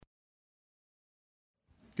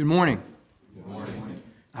Good morning. Good morning.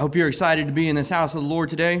 I hope you're excited to be in this house of the Lord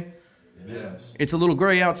today. Yes. It's a little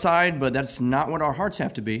gray outside, but that's not what our hearts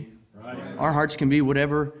have to be. Right. Our hearts can be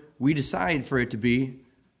whatever we decide for it to be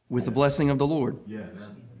with the blessing of the Lord. Yes.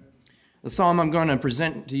 The psalm I'm going to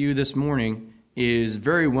present to you this morning is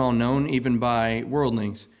very well known even by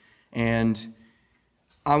worldlings. And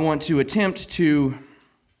I want to attempt to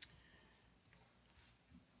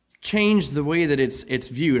change the way that it's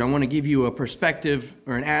viewed. I want to give you a perspective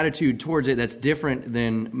or an attitude towards it that's different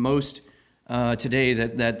than most today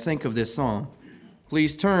that think of this psalm.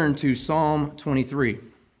 Please turn to Psalm 23.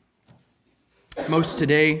 Most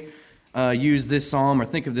today use this psalm or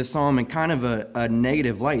think of this psalm in kind of a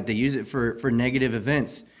negative light. They use it for negative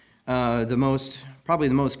events. Probably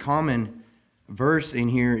the most common verse in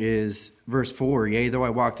here is verse 4, yea, though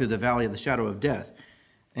I walk through the valley of the shadow of death.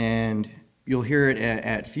 And you'll hear it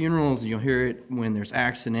at funerals, and you'll hear it when there's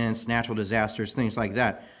accidents, natural disasters, things like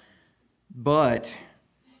that. But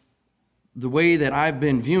the way that I've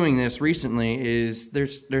been viewing this recently is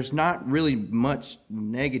there's not really much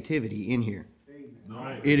negativity in here.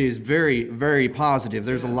 It is very, very positive.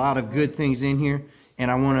 There's a lot of good things in here, and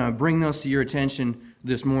I want to bring those to your attention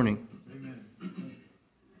this morning.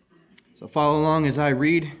 So follow along as I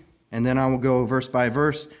read, and then I will go verse by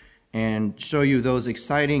verse and show you those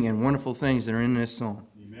exciting and wonderful things that are in this psalm.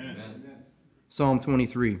 Amen. Psalm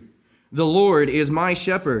 23. The Lord is my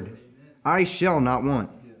shepherd, I shall not want.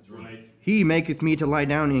 Right. He maketh me to lie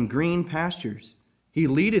down in green pastures. He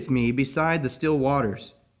leadeth me beside the still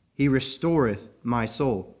waters. He restoreth my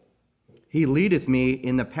soul. He leadeth me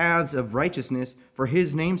in the paths of righteousness for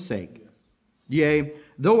his name's sake. Yea,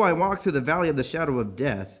 though I walk through the valley of the shadow of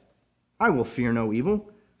death, I will fear no evil,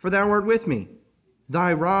 for thou art with me.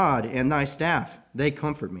 Thy rod and thy staff, they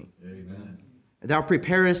comfort me. Amen. Thou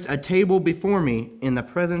preparest a table before me in the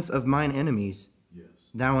presence of mine enemies. Yes.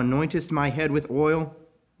 Thou anointest my head with oil,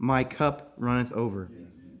 my cup runneth over.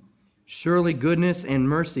 Yes. Surely goodness and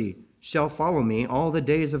mercy shall follow me all the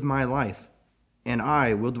days of my life, and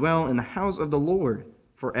I will dwell in the house of the Lord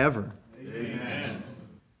forever. Amen.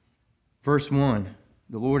 Verse 1,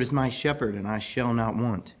 the Lord is my shepherd, and I shall not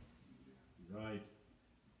want. Right.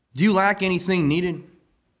 Do you lack anything needed?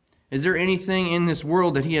 Is there anything in this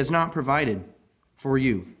world that he has not provided for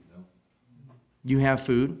you? No. You have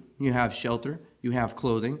food, you have shelter, you have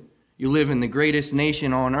clothing, you live in the greatest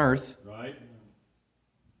nation on earth. Right.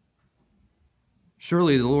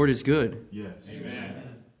 Surely the Lord is good. Yes.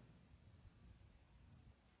 Amen.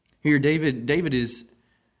 Here David is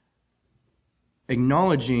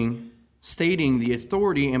acknowledging, stating the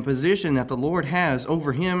authority and position that the Lord has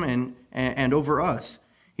over him and over us.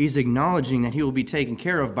 He's acknowledging that he will be taken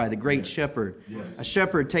care of by the great shepherd. Yes. A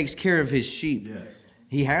shepherd takes care of his sheep. Yes.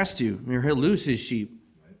 He has to, or he'll lose his sheep.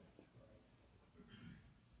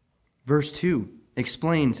 Verse 2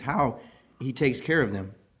 explains how he takes care of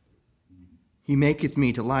them. He maketh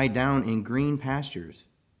me to lie down in green pastures.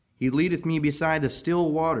 He leadeth me beside the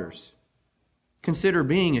still waters. Consider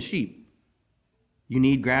being a sheep. You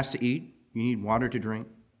need grass to eat. You need water to drink.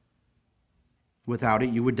 Without it,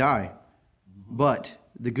 you would die. But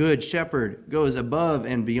the good shepherd goes above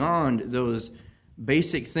and beyond those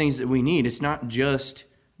basic things that we need. It's not just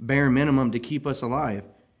bare minimum to keep us alive.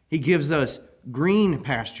 He gives us green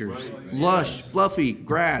pastures, lush, fluffy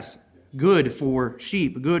grass, good for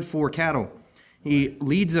sheep, good for cattle. He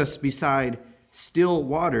leads us beside still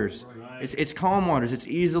waters. It's calm waters. It's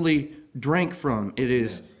easily drank from.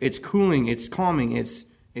 It's cooling. It's calming.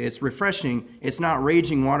 It's refreshing. It's not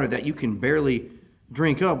raging water that you can barely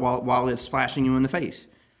drink up while it's splashing you in the face.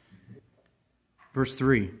 Verse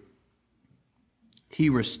 3. He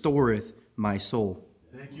restoreth my soul.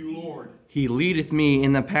 Thank you, Lord. He leadeth me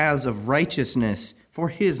in the paths of righteousness for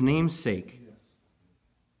his name's sake. Yes.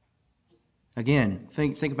 Again,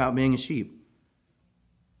 think about being a sheep.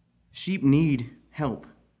 Sheep need help.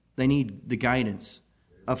 They need the guidance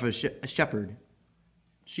of a shepherd.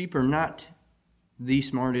 Sheep are not the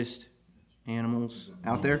smartest animals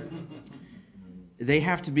out there. They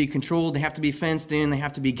have to be controlled. They have to be fenced in. They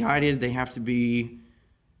have to be guided. They have to be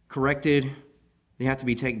corrected. They have to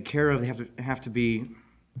be taken care of. They have to be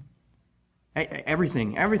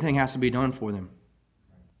everything. Everything has to be done for them.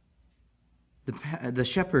 The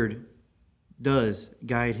shepherd does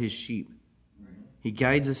guide his sheep. He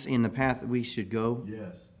guides us in the path that we should go.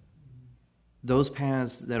 Yes. Those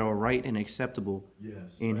paths that are right and acceptable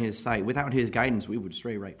in his sight. Without his guidance, we would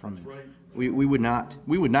stray right from it. Right. We would not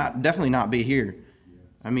definitely not be here.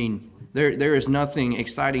 I mean, there is nothing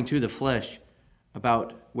exciting to the flesh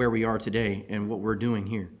about where we are today and what we're doing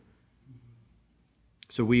here.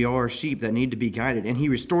 So we are sheep that need to be guided, and he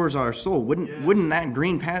restores our soul. Wouldn't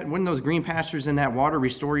those green pastures in that water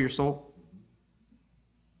restore your soul?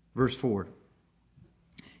 Verse 4.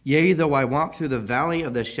 Yea, though I walk through the valley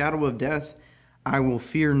of the shadow of death, I will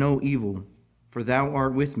fear no evil, for thou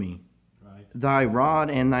art with me. Right. Thy rod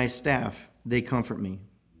and thy staff, they comfort me.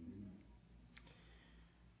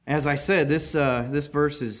 As I said, this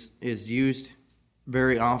verse is used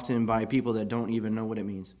very often by people that don't even know what it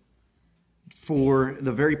means, for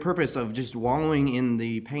the very purpose of just wallowing in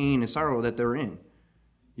the pain and sorrow that they're in.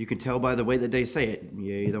 You can tell by the way that they say it.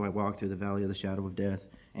 Yea, though I walk through the valley of the shadow of death.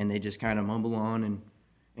 And they just kind of mumble on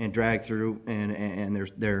and drag through, and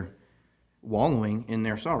they're wallowing in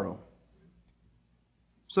their sorrow.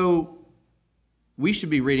 So we should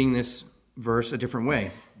be reading this verse a different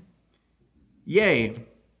way. Yea,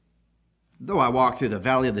 though I walk through the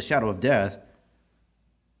valley of the shadow of death,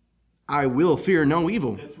 I will fear no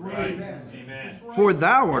evil. That's right. Amen. For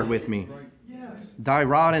thou art with me. Yes. Thy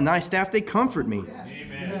rod and thy staff, they comfort me.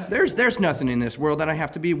 Amen. There's nothing in this world that I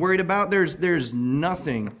have to be worried about. There's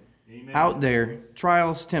nothing Amen. out there.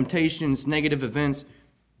 Trials, temptations, negative events.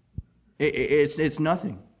 It's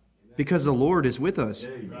nothing, because the Lord is with us.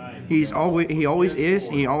 Right. He always is.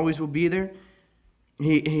 He always will be there.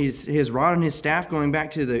 His rod and his staff, going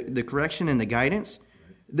back to the correction and the guidance,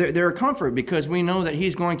 they're a comfort, because we know that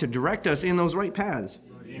he's going to direct us in those right paths.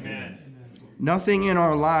 Amen. Nothing in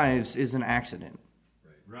our lives is an accident.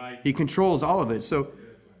 Right. He controls all of it, so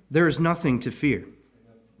there is nothing to fear.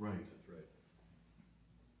 Right.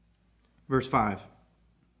 Verse 5.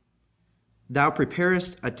 Thou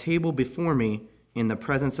preparest a table before me in the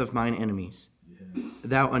presence of mine enemies.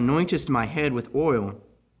 Thou anointest my head with oil,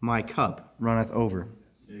 my cup runneth over.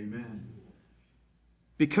 Amen.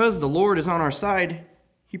 Because the Lord is on our side,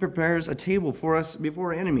 he prepares a table for us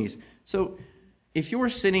before our enemies. So if you're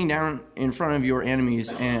sitting down in front of your enemies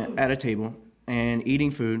at a table and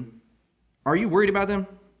eating food, are you worried about them?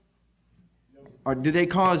 Or do they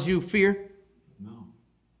cause you fear? No.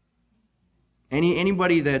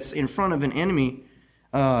 Anybody that's in front of an enemy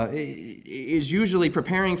is usually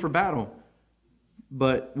preparing for battle.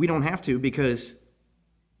 But we don't have to, because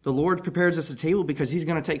the Lord prepares us a table because he's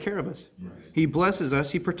going to take care of us. Yes. He blesses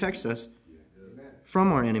us. He protects us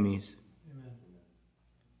from our enemies.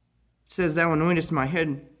 It says, thou anointest my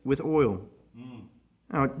head with oil.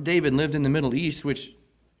 Now, David lived in the Middle East, which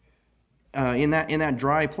in that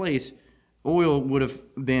dry place, oil would have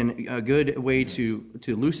been a good way to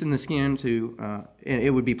loosen the skin, and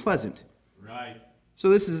it would be pleasant. Right. So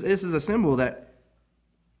this is a symbol that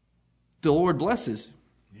the Lord blesses.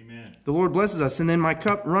 Amen. The Lord blesses us, and then my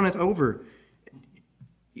cup runneth over.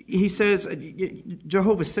 He says,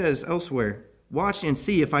 Jehovah says elsewhere, watch and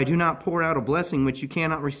see if I do not pour out a blessing which you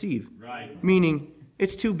cannot receive. Right. Meaning,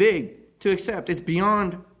 it's too big to accept. It's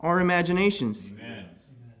beyond our imaginations. Amen.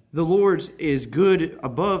 The Lord is good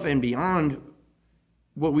above and beyond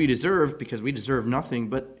what we deserve, because we deserve nothing,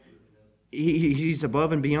 but He's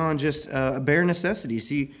above and beyond just bare necessities.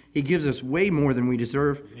 He gives us way more than we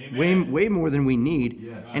deserve, way more than we need,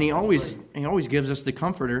 Yes. and he always gives us the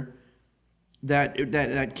comforter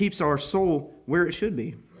that keeps our soul where it should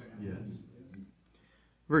be. Yes.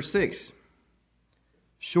 Verse 6.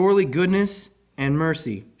 Surely goodness and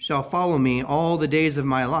mercy shall follow me all the days of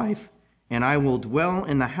my life, and I will dwell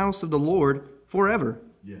in the house of the Lord forever.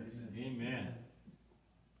 Yes. Amen.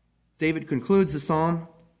 David concludes the psalm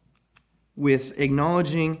with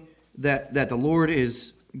acknowledging that the Lord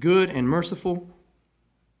is good and merciful,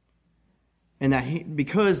 and that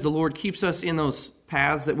because the Lord keeps us in those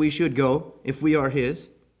paths that we should go if we are his,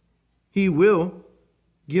 he will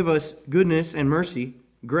give us goodness and mercy,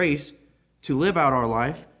 grace to live out our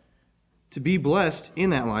life, to be blessed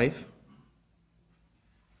in that life.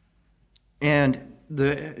 And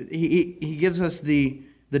he gives us the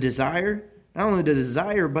desire, not only the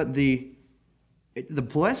desire, but the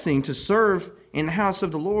blessing to serve in the house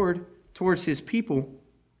of the Lord towards his people,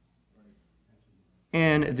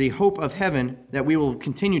 and the hope of heaven that we will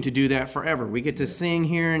continue to do that forever. We get to sing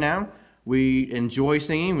here and now. We enjoy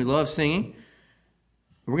singing. We love singing.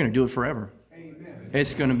 We're going to do it forever. Amen.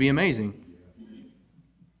 It's going to be amazing.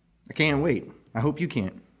 I can't wait. I hope you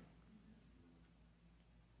can't.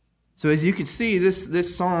 So as you can see,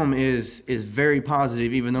 this psalm is very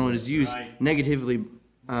positive, even though it is used negatively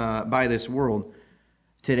by this world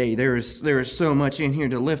today. There is so much in here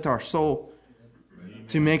to lift our soul,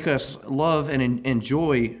 to make us love and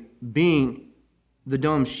enjoy being the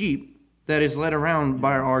dumb sheep that is led around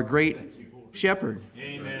by our great shepherd.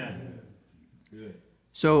 Amen. Good.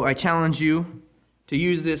 So I challenge you to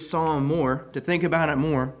use this psalm more, to think about it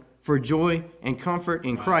more, for joy and comfort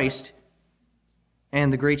in Christ,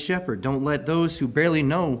 and the Great Shepherd. Don't let those who barely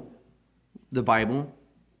know the Bible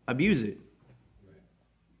abuse it.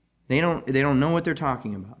 They don't know what they're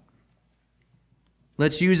talking about.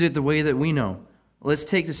 Let's use it the way that we know. Let's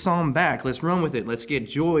take the psalm back. Let's run with it. Let's get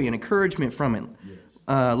joy and encouragement from it.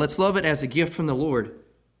 Yes. Let's love it as a gift from the Lord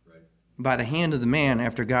by the hand of the man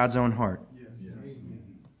after God's own heart. Yes.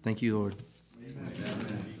 Thank you, Lord.